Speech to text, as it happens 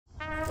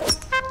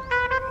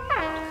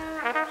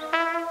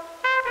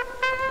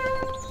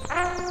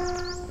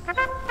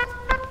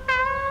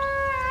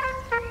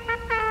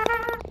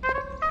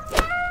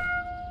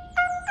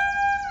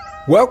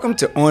Welcome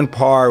to On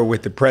Par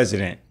with the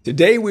President.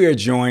 Today we are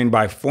joined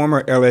by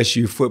former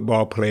LSU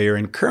football player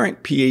and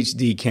current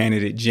PhD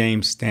candidate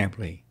James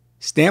Stampley.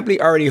 Stampley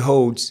already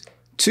holds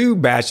 2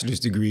 bachelor's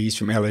degrees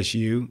from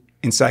LSU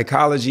in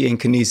psychology and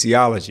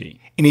kinesiology,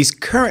 and he's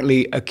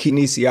currently a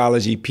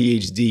kinesiology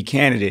PhD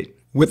candidate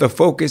with a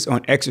focus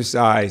on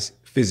exercise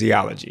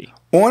physiology.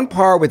 On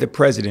Par with the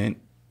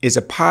President is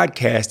a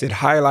podcast that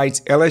highlights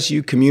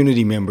LSU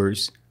community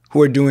members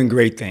who are doing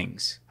great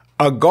things.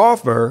 A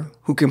golfer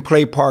who can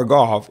play par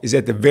golf is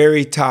at the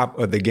very top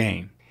of the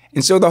game.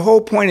 And so the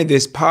whole point of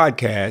this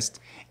podcast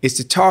is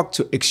to talk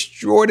to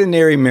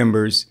extraordinary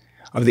members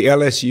of the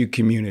LSU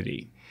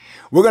community.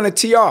 We're going to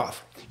tee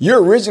off.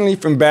 You're originally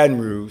from Baton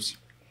Rouge.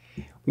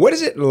 What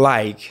is it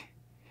like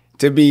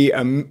to be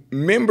a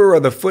member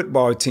of the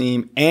football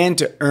team and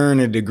to earn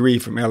a degree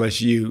from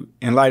LSU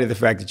in light of the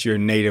fact that you're a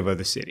native of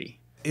the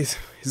city? It's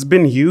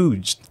been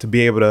huge to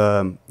be able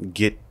to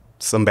get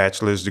some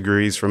bachelor's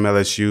degrees from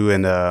LSU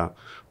and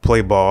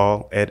play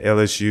ball at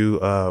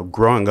LSU.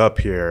 Growing up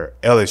here,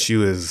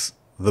 LSU is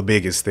the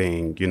biggest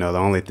thing. You know, the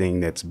only thing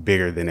that's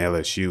bigger than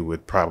LSU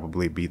would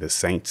probably be the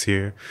Saints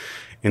here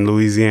in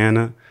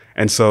Louisiana.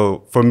 And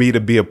so for me to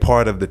be a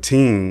part of the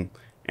team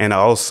and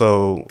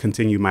also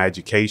continue my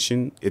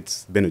education,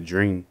 it's been a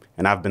dream.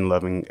 And I've been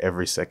loving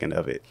every second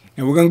of it.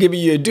 And we're going to give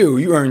you your due.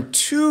 You earned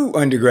 2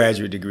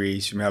 undergraduate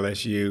degrees from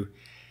LSU.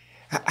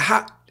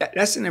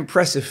 That's an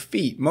impressive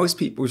feat. Most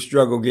people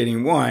struggle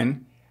getting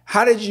 1.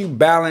 How did you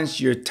balance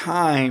your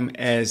time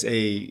as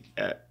a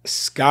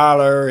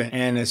scholar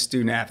and a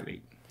student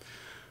athlete?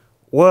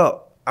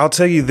 Well, I'll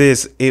tell you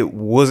this, it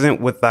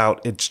wasn't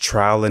without its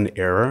trial and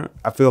error.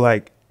 I feel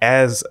like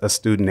as a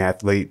student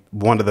athlete,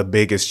 one of the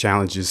biggest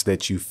challenges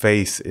that you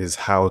face is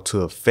how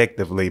to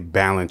effectively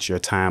balance your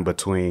time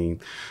between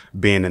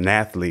being an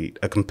athlete,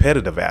 a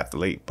competitive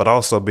athlete, but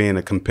also being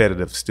a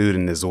competitive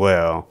student as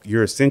well.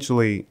 You're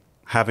essentially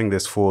having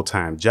this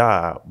full-time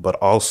job, but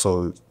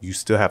also you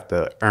still have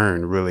to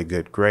earn really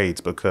good grades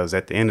because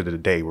at the end of the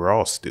day, we're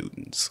all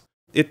students.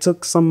 It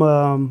took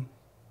some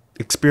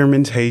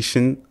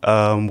experimentation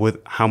with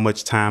how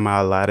much time I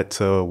allotted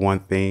to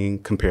one thing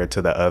compared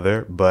to the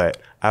other, but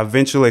I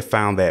eventually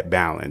found that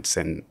balance,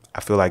 and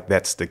I feel like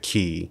that's the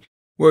key.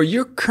 Well,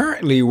 you're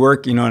currently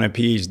working on a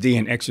PhD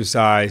in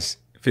exercise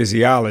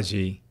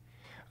physiology.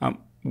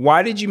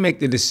 Why did you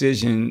make the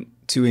decision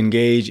to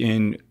engage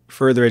in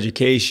further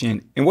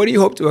education, and what do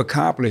you hope to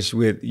accomplish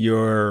with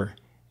your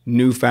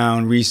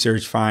newfound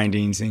research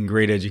findings and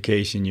great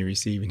education you're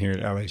receiving here at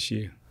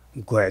LSU?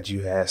 I'm glad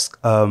you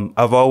asked.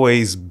 I've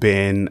always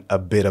been a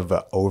bit of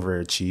an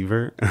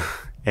overachiever,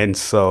 and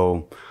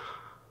so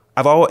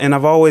I've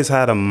always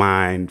had a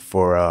mind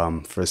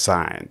for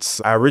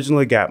science. I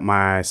originally got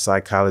my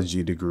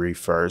psychology degree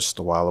first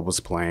while I was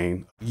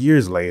playing.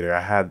 Years later, I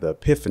had the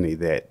epiphany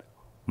that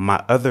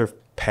my other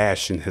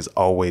passion has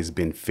always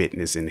been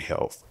fitness and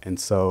health. And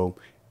so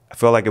I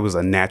felt like it was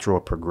a natural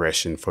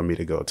progression for me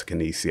to go to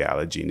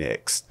kinesiology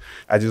next.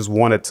 I just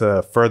wanted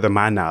to further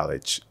my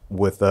knowledge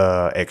with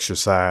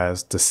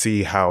exercise to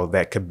see how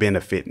that could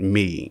benefit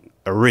me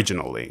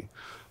originally.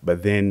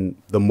 But then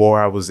the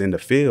more I was in the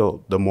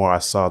field, the more I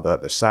saw the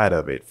other side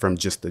of it from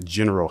just a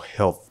general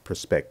health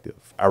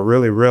perspective. I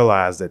really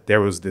realized that there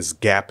was this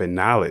gap in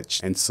knowledge.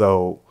 And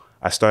so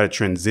I started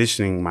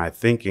transitioning my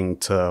thinking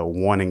to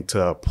wanting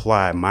to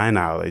apply my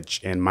knowledge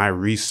and my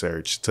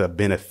research to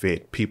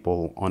benefit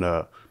people on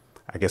a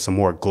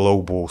more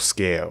global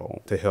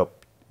scale, to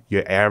help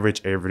your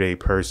average everyday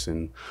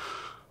person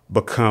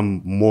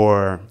become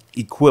more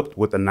equipped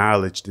with the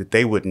knowledge that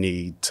they would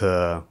need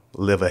to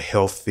live a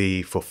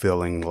healthy,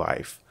 fulfilling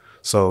life.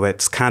 So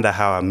that's kind of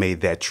how I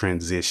made that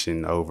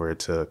transition over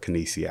to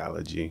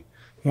kinesiology.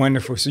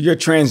 Wonderful. So your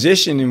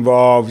transition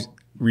involves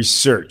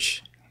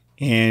research.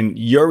 And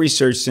your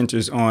research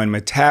centers on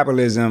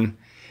metabolism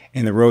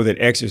and the role that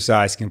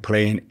exercise can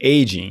play in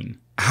aging.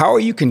 How are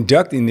you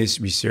conducting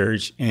this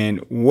research, and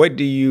what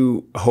do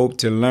you hope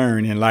to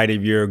learn in light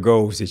of your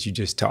goals that you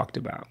just talked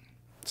about?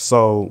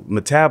 So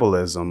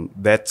metabolism,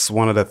 that's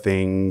one of the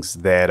things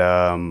that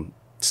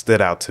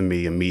stood out to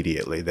me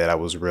immediately that I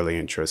was really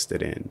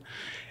interested in.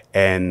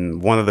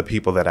 And one of the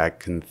people that I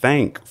can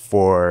thank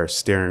for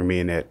steering me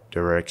in that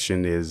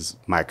direction is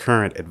my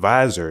current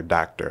advisor,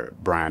 Dr.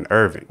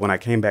 Irving. When I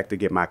came back to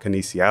get my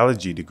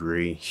kinesiology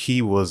degree, he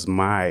was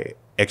my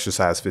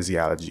exercise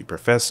physiology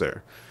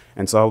professor.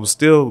 And so I was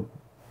still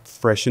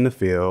fresh in the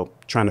field,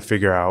 trying to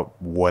figure out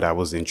what I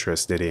was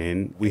interested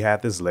in. We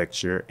had this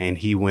lecture, and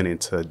he went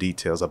into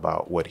details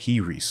about what he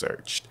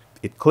researched.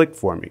 It clicked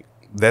for me.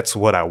 That's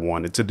what I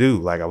wanted to do.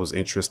 Like, I was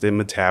interested in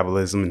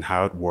metabolism and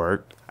how it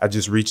worked. I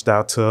just reached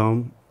out to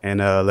him and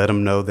let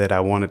him know that I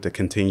wanted to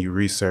continue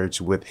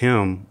research with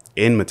him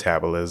in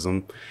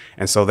metabolism.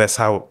 And so that's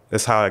how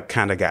it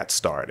kind of got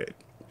started.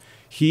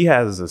 He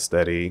has a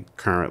study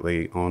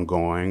currently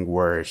ongoing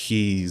where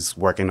he's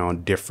working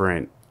on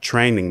different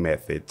training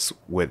methods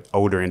with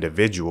older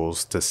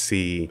individuals to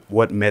see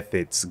what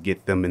methods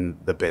get them in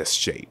the best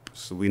shape.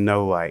 So we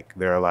know, like,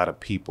 there are a lot of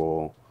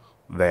people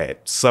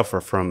that suffer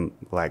from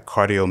like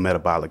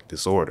cardiometabolic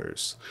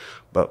disorders,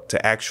 but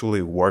to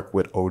actually work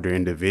with older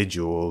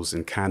individuals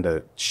and kind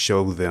of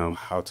show them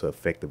how to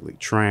effectively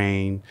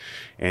train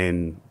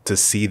and to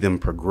see them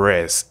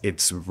progress,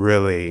 it's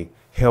really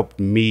helped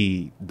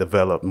me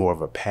develop more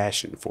of a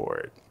passion for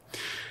it.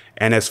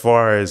 And as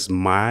far as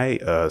my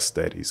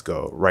studies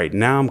go, right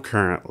now I'm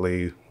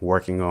currently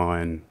working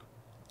on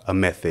a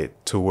method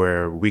to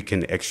where we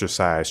can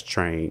exercise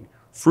train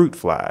fruit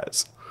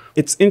flies.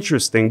 It's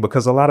interesting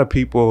because a lot of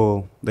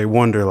people, they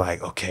wonder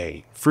like,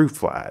 okay, fruit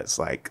flies,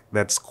 like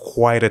that's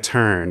quite a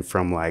turn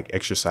from like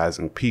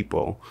exercising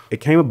people.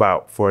 It came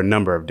about for a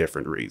number of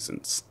different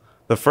reasons.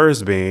 The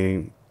first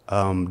being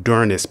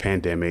during this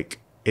pandemic,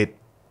 it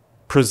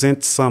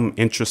presents some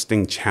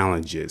interesting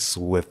challenges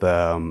with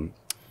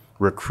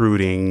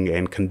recruiting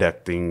and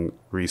conducting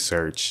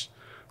research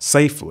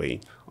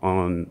safely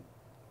on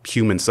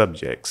human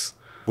subjects.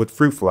 With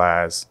fruit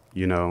flies,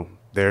 you know,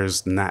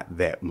 there's not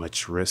that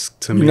much risk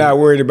to me. You're not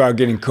worried about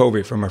getting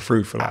COVID from a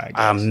fruit fly, I guess.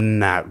 I'm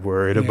not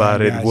worried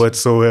about it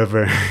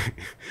whatsoever.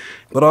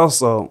 But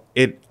also,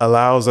 it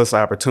allows us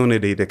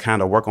opportunity to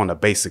kind of work on the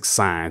basic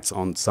science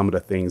on some of the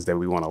things that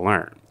we want to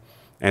learn.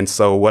 And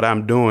so what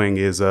I'm doing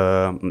is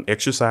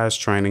exercise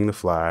training the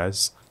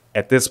flies.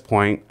 At this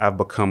point, I've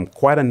become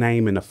quite a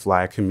name in the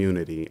fly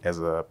community as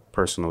a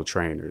personal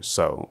trainer.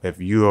 So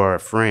if you are a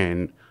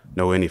friend,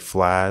 know any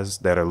flies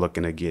that are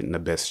looking to get in the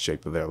best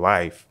shape of their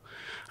life,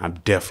 I'm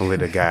definitely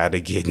the guy to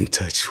get in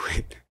touch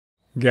with.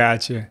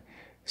 Gotcha.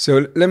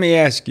 So let me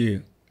ask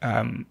you,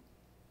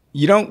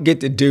 you don't get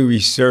to do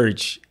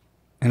research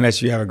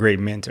unless you have a great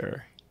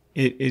mentor.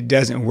 It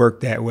doesn't work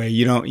that way.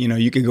 You don't,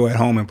 you can go at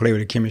home and play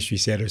with a chemistry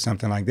set or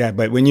something like that.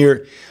 But when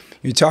you're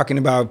talking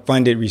about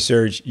funded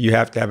research, you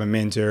have to have a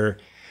mentor.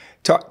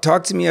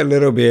 Talk to me a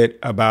little bit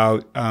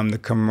about the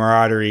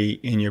camaraderie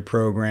in your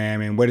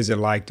program and what is it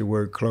like to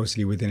work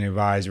closely with an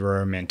advisor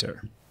or a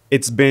mentor?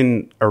 It's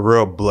been a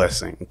real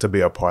blessing to be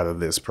a part of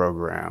this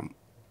program.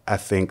 I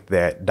think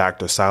that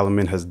Dr.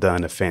 Solomon has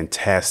done a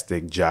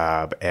fantastic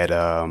job at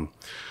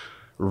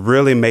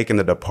really making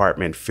the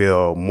department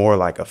feel more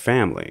like a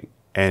family.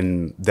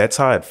 And that's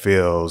how it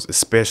feels,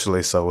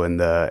 especially so in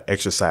the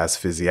exercise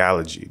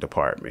physiology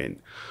department.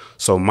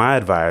 So my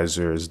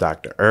advisor is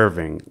Dr.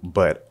 Irving,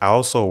 but I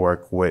also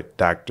work with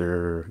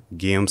Dr.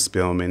 James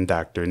Stampley,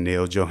 Dr.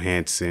 Neil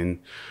Johansson,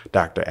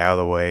 Dr.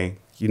 Alloway.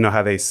 You know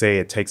how they say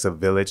it takes a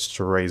village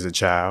to raise a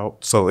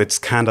child? So it's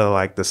kind of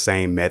like the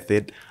same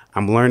method.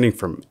 I'm learning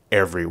from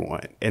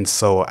everyone. And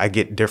so I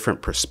get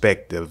different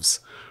perspectives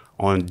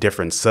on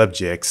different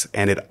subjects,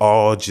 and it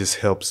all just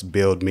helps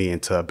build me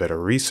into a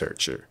better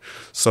researcher.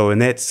 So in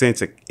that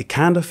sense, it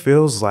kind of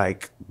feels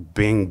like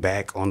being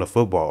back on the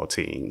football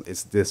team.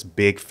 It's this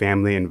big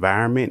family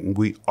environment, and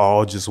we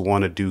all just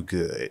want to do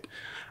good.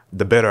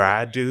 The better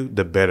I do,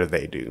 the better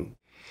they do.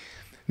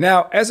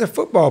 Now, as a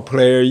football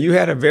player, you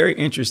had a very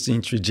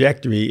interesting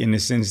trajectory in the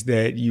sense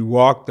that you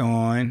walked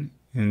on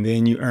and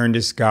then you earned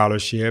a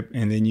scholarship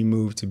and then you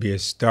moved to be a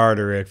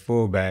starter at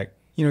fullback.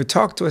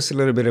 Talk to us a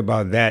little bit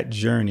about that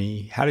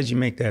journey. How did you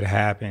make that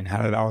happen?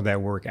 How did all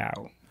that work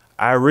out?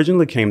 I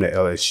originally came to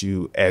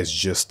LSU as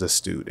just a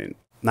student.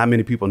 Not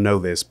many people know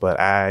this, but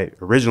I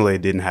originally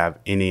didn't have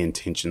any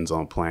intentions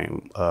on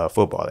playing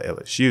football at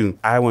LSU.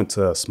 I went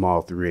to a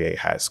small 3A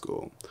high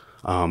school.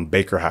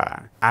 Baker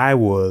High. I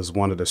was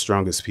one of the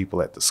strongest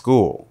people at the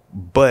school,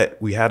 but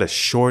we had a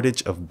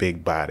shortage of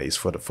big bodies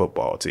for the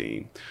football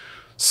team.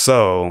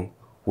 So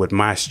with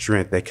my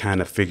strength, they kind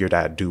of figured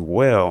I'd do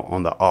well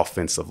on the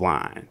offensive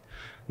line.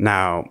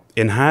 Now,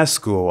 in high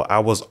school, I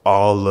was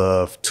all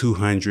of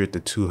 200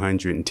 to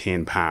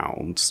 210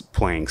 pounds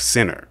playing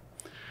center.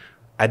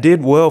 I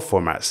did well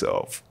for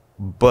myself,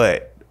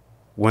 but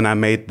when I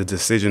made the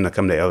decision to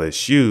come to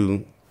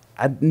LSU,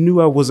 I knew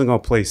I wasn't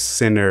going to play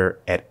center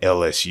at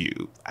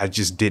LSU. I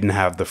just didn't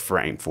have the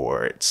frame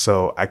for it.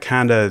 So I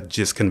kind of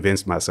just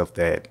convinced myself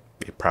that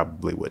it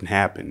probably wouldn't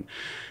happen.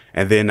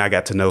 And then I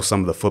got to know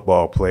some of the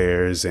football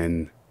players,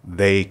 and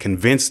they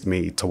convinced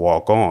me to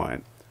walk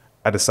on.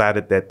 I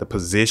decided that the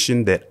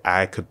position that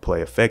I could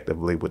play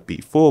effectively would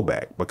be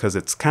fullback because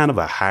it's kind of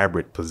a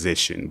hybrid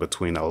position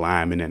between a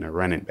lineman and a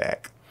running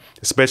back,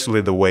 especially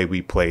the way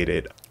we played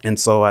it. And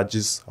so I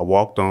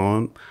walked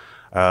on.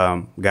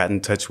 Got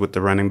in touch with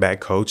the running back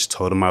coach,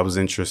 told him I was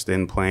interested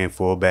in playing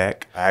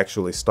fullback. I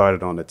actually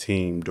started on the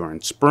team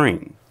during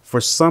spring.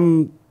 For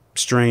some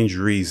strange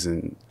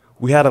reason,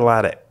 we had a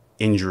lot of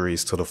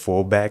injuries to the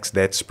fullbacks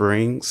that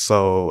spring.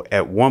 So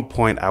at one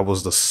point, I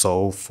was the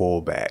sole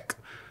fullback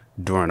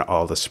during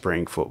all the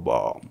spring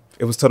football.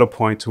 It was to the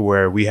point to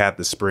where we had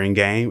the spring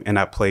game and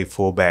I played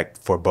fullback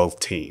for both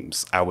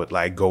teams. I would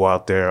go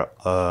out there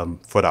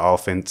for the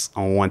offense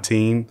on one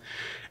team.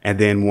 And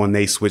then when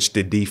they switched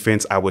to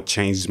defense, I would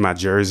change my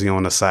jersey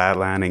on the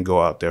sideline and go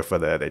out there for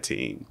the other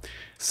team.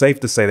 Safe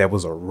to say that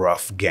was a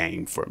rough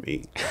game for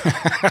me.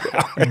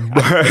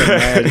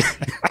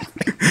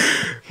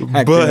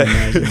 But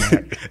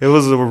it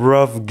was a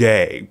rough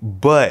game.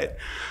 But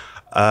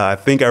I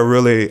think I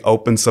really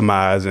opened some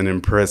eyes and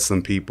impressed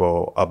some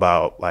people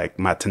about like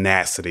my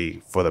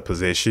tenacity for the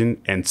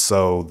position. And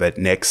so that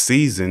next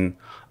season,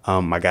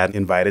 I got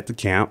invited to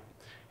camp,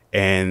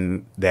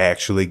 and they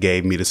actually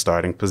gave me the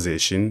starting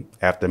position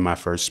after my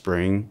first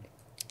spring.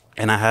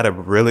 And I had a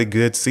really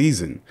good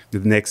season. The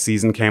next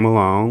season came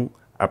along.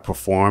 I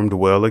performed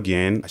well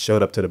again. I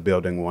showed up to the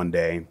building one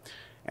day,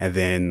 and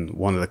then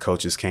one of the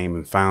coaches came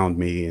and found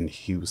me, and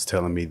he was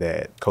telling me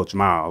that Coach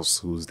Miles,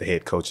 who was the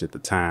head coach at the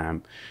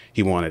time,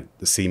 he wanted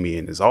to see me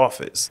in his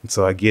office. And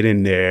so I get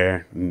in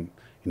there, and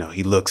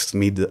he looks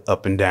me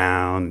up and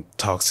down,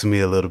 talks to me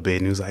a little bit,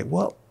 and he was like,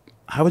 "Well,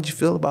 how would you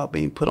feel about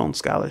being put on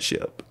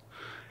scholarship?"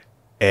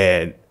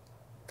 And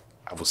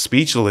I was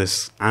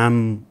speechless.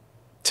 I'm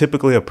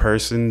typically a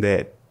person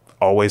that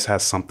always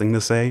has something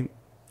to say.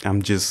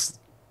 I'm just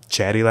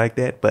chatty like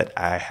that, but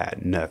I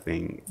had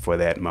nothing for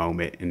that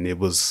moment, and it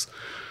was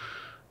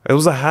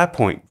a high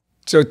point.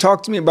 So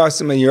talk to me about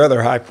some of your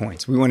other high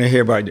points. We want to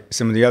hear about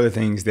some of the other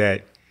things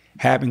that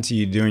happened to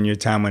you during your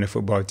time on the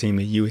football team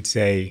that you would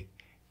say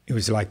it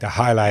was like the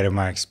highlight of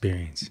my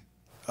experience.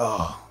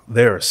 Oh,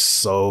 there are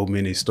so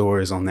many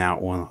stories on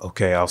that one.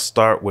 Okay, I'll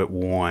start with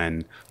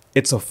one.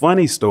 It's a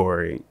funny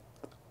story,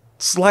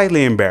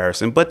 slightly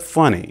embarrassing, but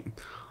funny.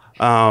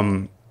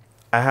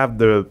 I have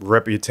the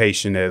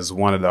reputation as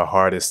one of the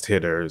hardest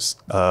hitters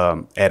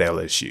at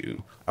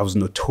LSU. I was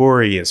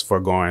notorious for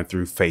going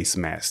through face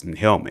masks and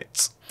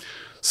helmets.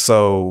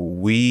 So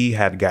we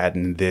had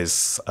gotten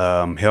this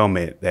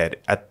helmet that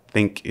I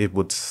think it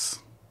was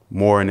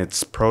more in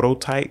its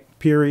prototype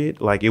period.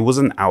 Like, it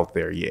wasn't out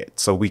there yet.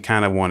 So we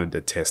kind of wanted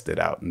to test it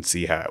out and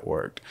see how it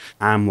worked.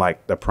 I'm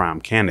like the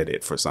prime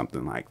candidate for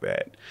something like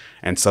that.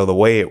 And so the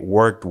way it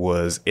worked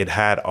was it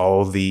had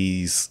all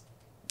these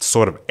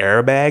sort of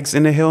airbags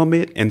in the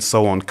helmet. And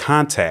so on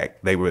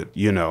contact, they would,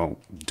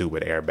 do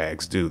what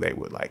airbags do. They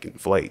would like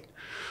inflate.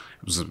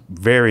 It was a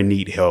very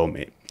neat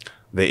helmet.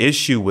 The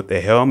issue with the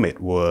helmet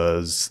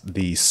was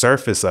the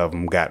surface of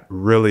them got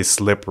really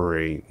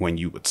slippery when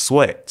you would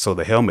sweat. So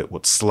the helmet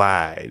would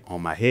slide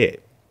on my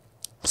head.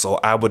 So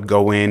I would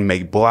go in,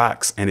 make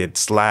blocks, and it'd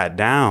slide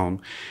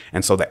down.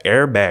 And so the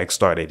airbag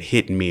started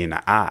hitting me in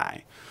the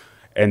eye.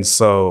 And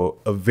so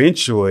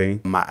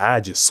eventually my eye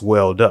just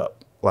swelled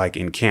up, like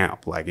in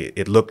camp. Like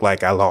it looked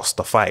like I lost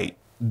the fight.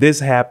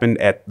 This happened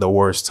at the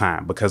worst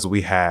time because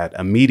we had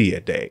a media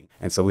day.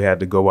 And so we had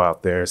to go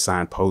out there,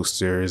 sign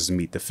posters,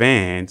 meet the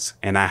fans.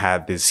 And I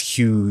had this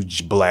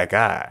huge black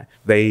eye.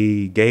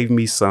 They gave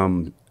me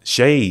some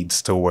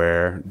shades to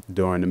wear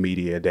during the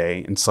media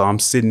day. And so I'm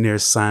sitting there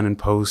signing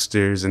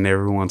posters, and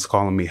everyone's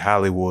calling me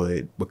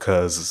Hollywood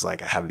because it's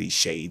like I have these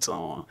shades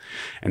on.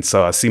 And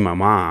so I see my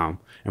mom,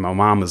 and my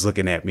mom is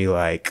looking at me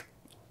like,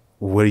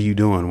 "What are you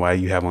doing? Why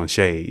do you have on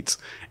shades?"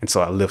 And so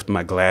I lift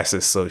my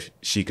glasses so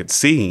she could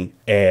see,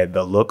 and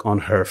the look on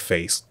her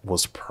face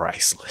was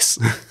priceless.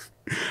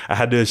 I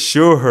had to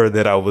assure her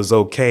that I was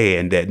okay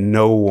and that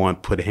no one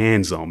put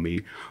hands on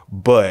me,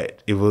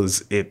 but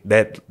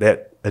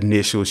that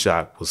initial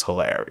shock was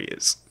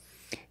hilarious.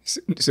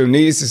 So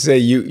needless to say,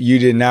 you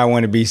did not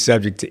want to be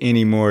subject to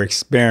any more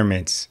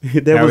experiments.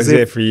 That was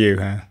it for you,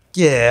 huh?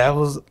 Yeah,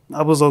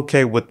 I was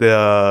okay with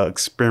the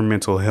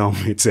experimental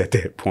helmets at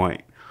that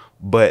point.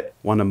 But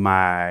one of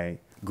my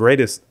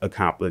greatest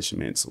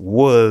accomplishments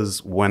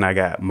was when I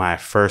got my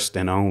first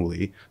and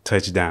only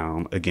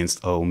touchdown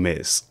against Ole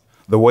Miss.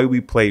 The way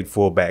we played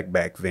fullback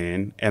back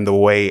then and the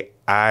way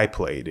I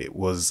played it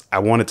was I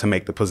wanted to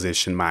make the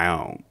position my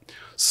own.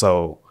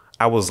 So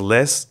I was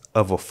less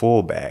of a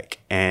fullback,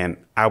 and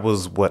I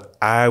was what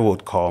I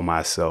would call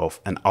myself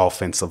an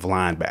offensive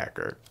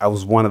linebacker. I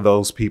was one of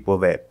those people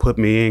that put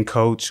me in,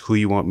 coach, who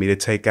you want me to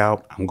take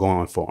out, I'm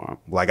going for him.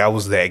 Like, I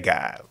was that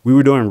guy. We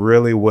were doing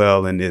really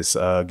well in this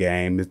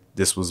game.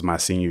 This was my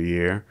senior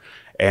year.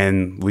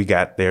 And we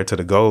got there to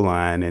the goal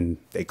line, and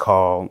they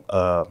called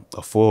a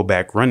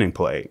fullback running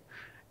play.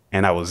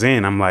 And I was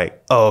in. I'm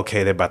like, oh,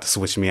 okay, they're about to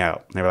switch me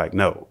out. And they were like,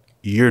 no,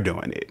 you're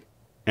doing it.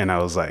 And I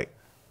was like,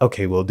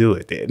 okay, we'll do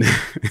it then.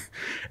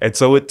 And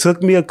so it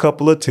took me a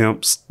couple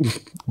attempts,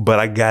 but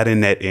I got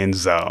in that end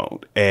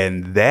zone.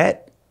 And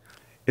that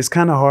is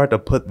kind of hard to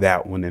put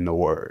that one into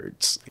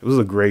words. It was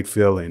a great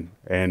feeling,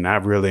 and I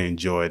really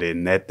enjoyed it.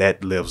 And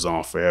that lives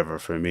on forever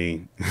for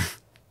me.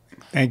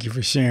 Thank you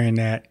for sharing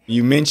that.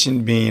 You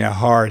mentioned being a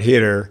hard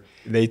hitter.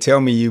 They tell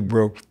me you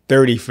broke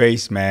 30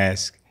 face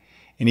masks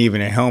and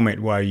even a helmet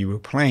while you were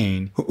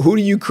playing. Who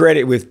do you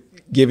credit with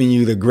giving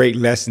you the great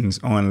lessons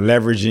on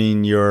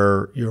leveraging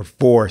your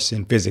force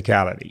and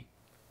physicality?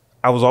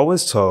 I was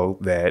always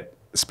told that,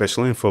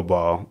 especially in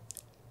football,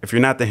 if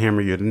you're not the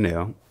hammer, you're the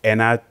nail.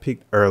 And I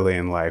picked early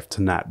in life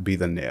to not be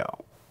the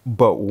nail.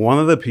 But one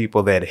of the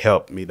people that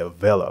helped me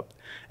develop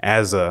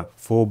as a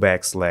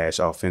fullback /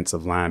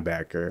 offensive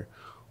linebacker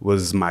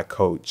was my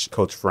coach,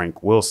 Coach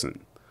Frank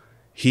Wilson.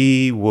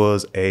 He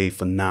was a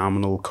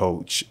phenomenal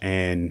coach,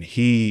 and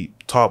he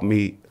taught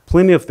me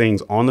plenty of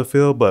things on the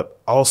field,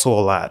 but also a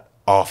lot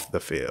off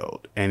the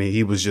field. And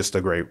he was just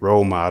a great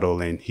role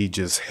model, and he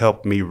just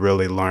helped me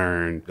really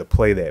learn to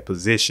play that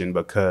position,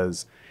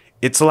 because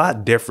it's a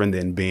lot different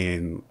than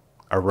being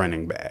a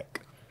running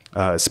back,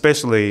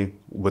 especially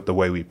with the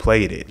way we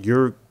played it.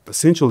 You're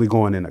essentially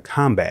going into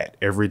combat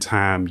every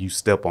time you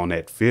step on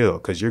that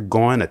field because you're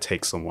going to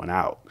take someone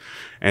out.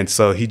 And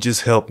so he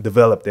just helped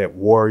develop that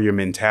warrior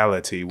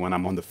mentality when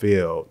I'm on the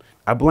field.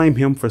 I blame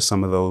him for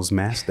some of those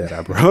masks that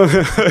I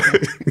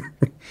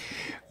brought.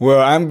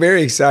 Well, I'm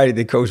very excited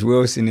that Coach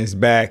Wilson is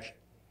back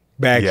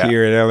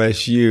here at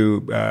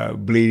LSU,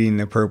 bleeding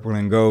the purple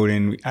and gold.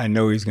 And I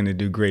know he's going to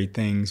do great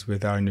things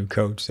with our new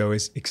coach. So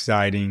it's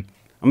exciting.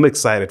 I'm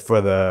excited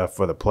for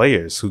the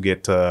players who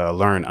get to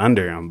learn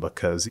under him,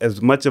 because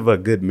as much of a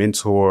good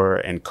mentor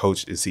and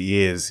coach as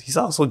he is, he's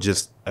also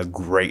just a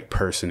great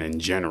person in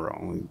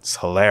general. It's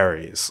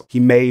hilarious. He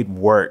made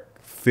work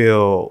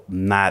feel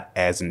not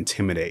as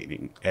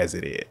intimidating as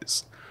it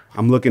is.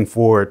 I'm looking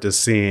forward to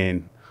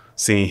seeing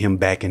him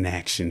back in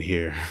action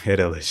here at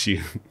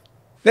LSU.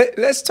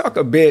 Let's talk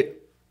a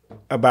bit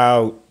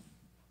about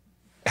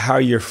how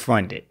you're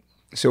funded.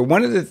 So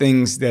one of the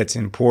things that's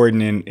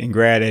important in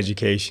grad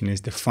education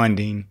is the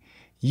funding.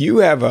 You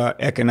have an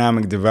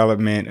economic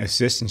development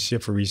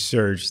assistantship for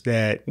research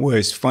that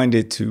was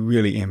funded to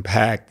really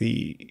impact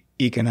the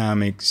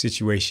economic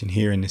situation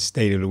here in the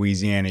state of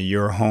Louisiana,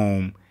 your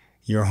home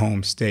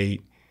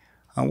state.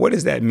 What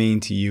does that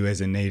mean to you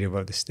as a native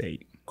of the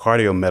state?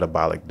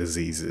 Cardiometabolic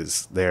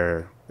diseases,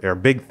 they're a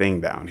big thing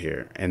down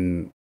here,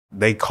 and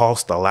they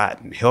cost a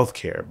lot in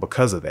healthcare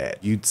because of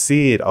that. You'd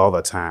see it all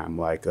the time,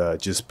 like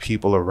just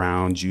people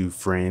around you,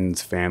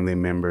 friends, family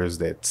members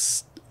that,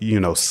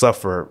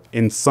 suffer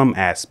in some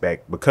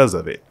aspect because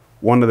of it.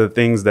 One of the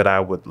things that I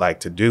would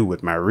like to do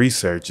with my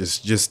research is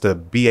just to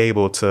be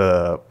able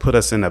to put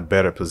us in a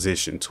better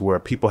position to where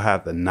people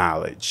have the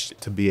knowledge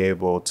to be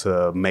able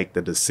to make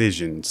the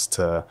decisions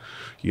to,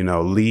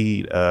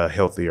 lead a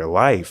healthier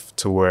life,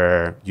 to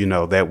where,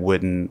 that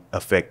wouldn't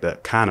affect the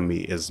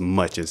economy as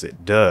much as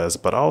it does.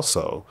 But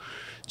also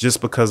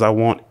just because I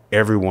want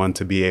everyone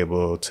to be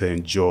able to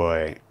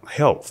enjoy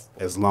health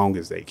as long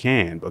as they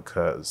can,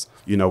 because,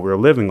 we're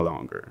living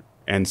longer.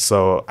 And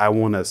so I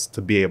want us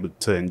to be able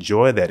to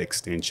enjoy that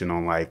extension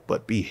on life,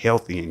 but be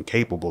healthy and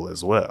capable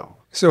as well.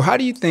 So how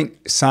do you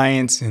think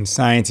science and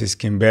scientists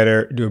can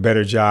do a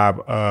better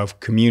job of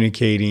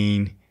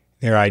communicating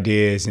their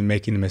ideas and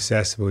making them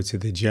accessible to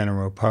the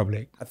general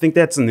public? I think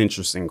that's an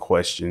interesting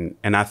question.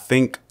 And I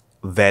think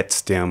that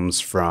stems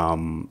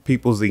from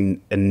people's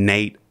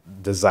innate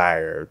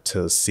desire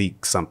to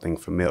seek something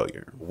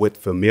familiar. With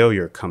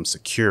familiar comes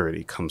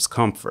security, comes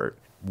comfort.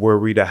 Were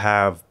we to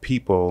have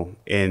people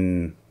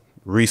in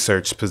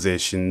research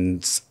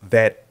positions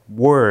that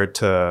were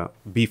to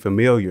be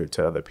familiar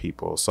to other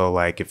people. So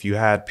like if you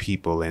had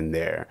people in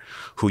there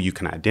who you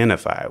can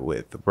identify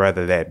with,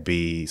 whether that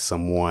be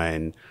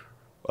someone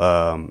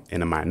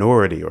in a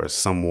minority or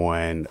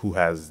someone who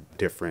has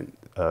different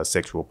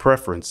sexual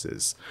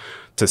preferences,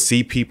 to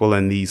see people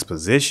in these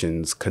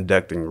positions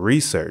conducting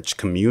research,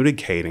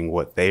 communicating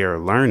what they are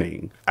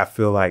learning, I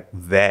feel like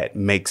that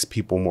makes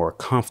people more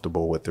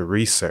comfortable with the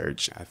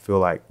research. I feel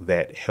like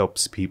that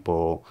helps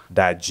people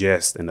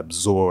digest and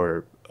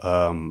absorb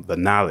the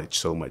knowledge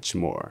so much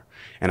more.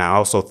 And I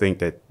also think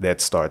that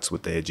starts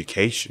with the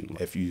education.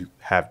 If you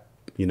have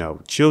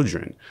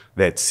children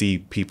that see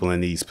people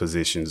in these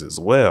positions as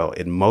well,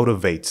 it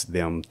motivates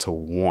them to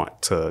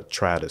want to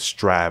try to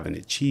strive and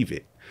achieve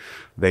it.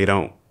 They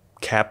don't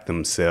cap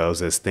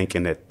themselves as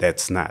thinking that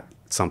that's not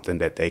something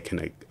that they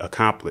can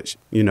accomplish.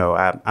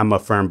 I'm a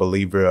firm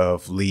believer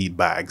of lead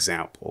by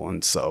example.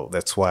 And so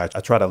that's why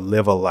I try to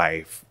live a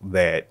life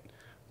that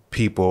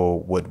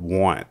people would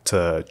want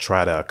to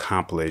try to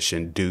accomplish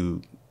and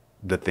do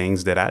the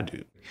things that I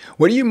do.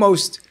 What are you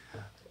most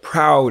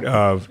proud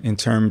of in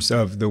terms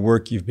of the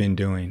work you've been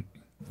doing?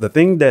 The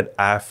thing that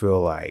I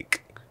feel like,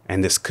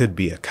 and this could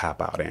be a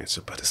cop-out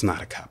answer, but it's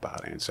not a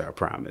cop-out answer, I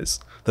promise.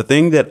 The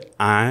thing that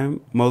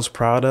I'm most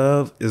proud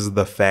of is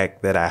the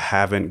fact that I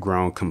haven't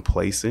grown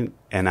complacent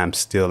and I'm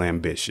still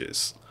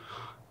ambitious.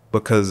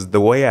 Because the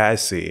way I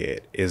see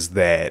it is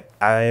that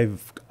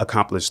I've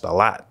accomplished a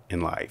lot in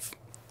life.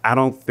 I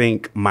don't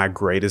think my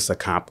greatest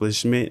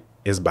accomplishment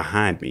is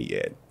behind me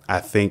yet. I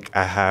think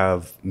I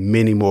have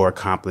many more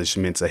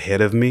accomplishments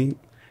ahead of me,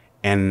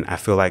 and I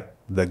feel like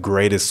the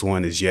greatest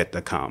one is yet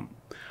to come.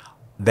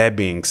 That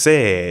being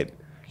said,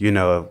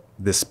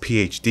 this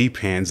PhD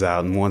pans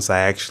out, and once I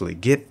actually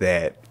get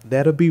that,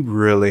 that'll be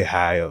really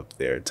high up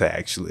there to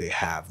actually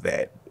have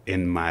that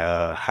in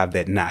my have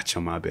that notch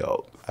on my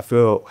belt. I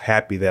feel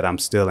happy that I'm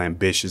still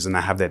ambitious and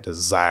I have that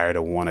desire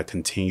to want to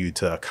continue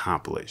to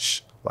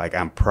accomplish. Like,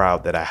 I'm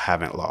proud that I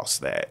haven't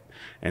lost that.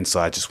 And so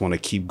I just want to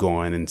keep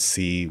going and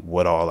see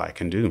what all I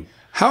can do.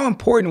 How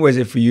important was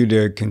it for you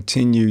to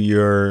continue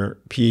your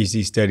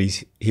PhD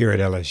studies here at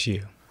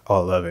LSU? Oh, I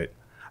love it.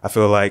 I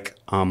feel like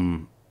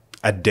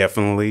I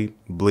definitely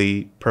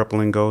bleed purple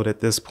and gold at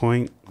this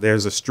point.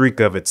 There's a streak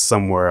of it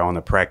somewhere on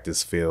the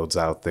practice fields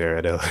out there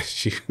at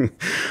LSU.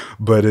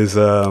 But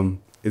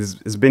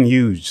it's been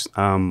huge.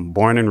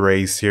 Born and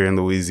raised here in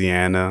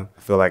Louisiana.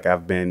 I feel like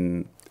I've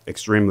been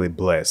extremely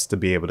blessed to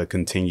be able to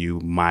continue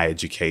my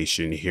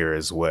education here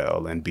as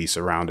well and be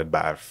surrounded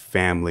by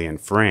family and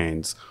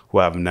friends who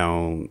I've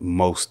known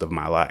most of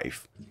my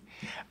life.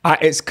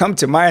 It's come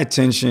to my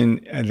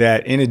attention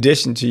that in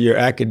addition to your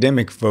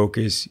academic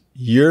focus,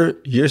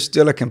 you're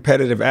still a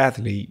competitive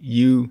athlete.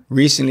 You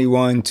recently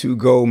won 2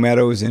 gold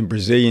medals in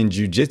Brazilian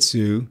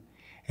Jiu-Jitsu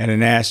at a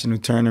national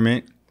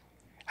tournament.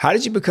 How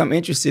did you become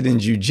interested in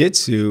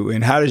Jiu-Jitsu,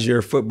 and how does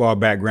your football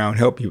background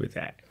help you with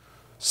that?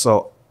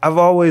 So I've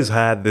always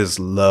had this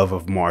love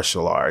of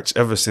martial arts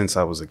ever since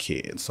I was a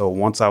kid. So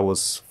once I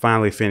was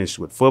finally finished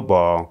with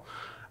football,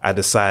 I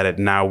decided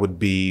now would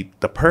be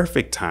the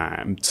perfect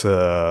time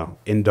to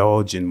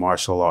indulge in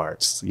martial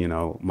arts. You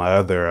know, my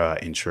other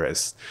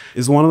interest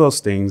is one of those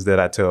things that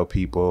I tell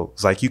people.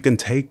 It's like you can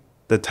take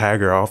the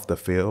tiger off the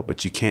field,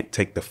 but you can't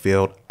take the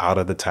field out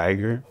of the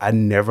tiger. I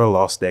never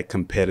lost that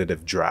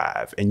competitive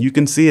drive. And you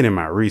can see it in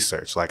my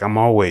research. Like I'm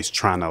always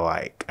trying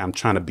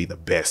to be the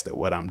best at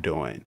what I'm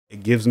doing.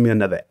 It gives me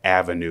another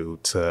avenue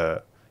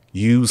to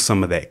use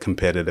some of that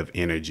competitive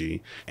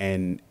energy,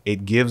 and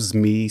it gives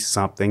me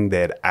something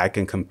that I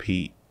can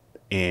compete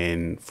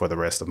in for the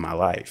rest of my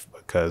life,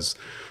 because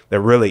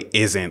there really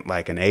isn't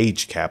like an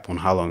age cap on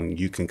how long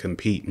you can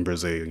compete in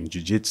Brazilian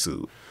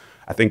Jiu-Jitsu.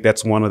 I think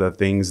that's one of the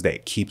things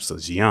that keeps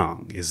us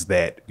young, is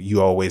that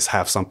you always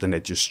have something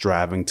that you're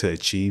striving to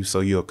achieve, so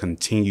you'll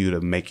continue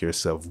to make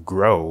yourself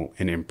grow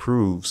and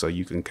improve so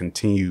you can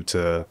continue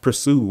to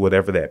pursue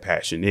whatever that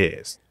passion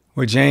is.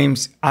 Well,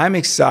 James, I'm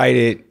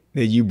excited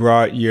that you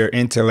brought your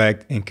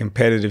intellect and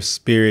competitive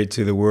spirit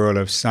to the world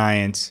of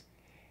science,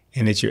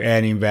 and that you're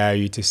adding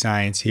value to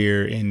science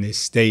here in the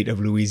state of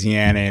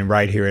Louisiana and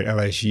right here at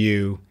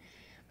LSU.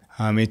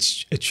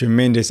 It's a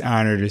tremendous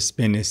honor to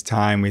spend this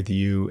time with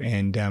you,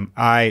 and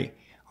I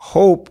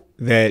hope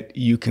that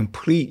you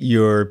complete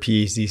your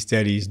PhD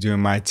studies during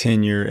my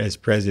tenure as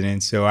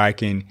president so I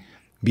can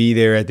be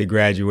there at the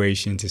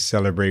graduation to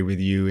celebrate with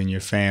you and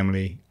your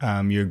family.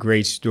 You're a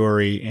great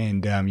story,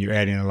 and you're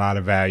adding a lot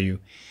of value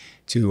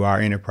to our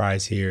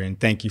enterprise here. And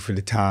thank you for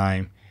the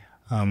time.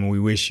 We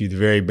wish you the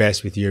very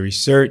best with your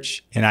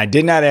research. And I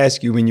did not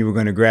ask you when you were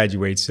going to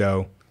graduate,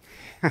 so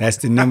that's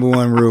the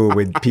 #1 rule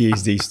with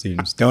PhD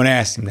students. Don't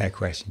ask them that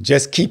question.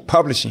 Just keep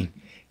publishing.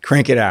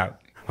 Crank it out.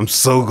 I'm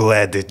so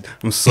glad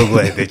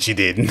that you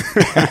didn't.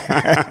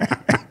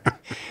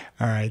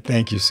 All right.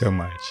 Thank you so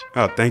much.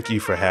 Oh, thank you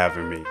for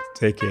having me.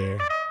 Take care.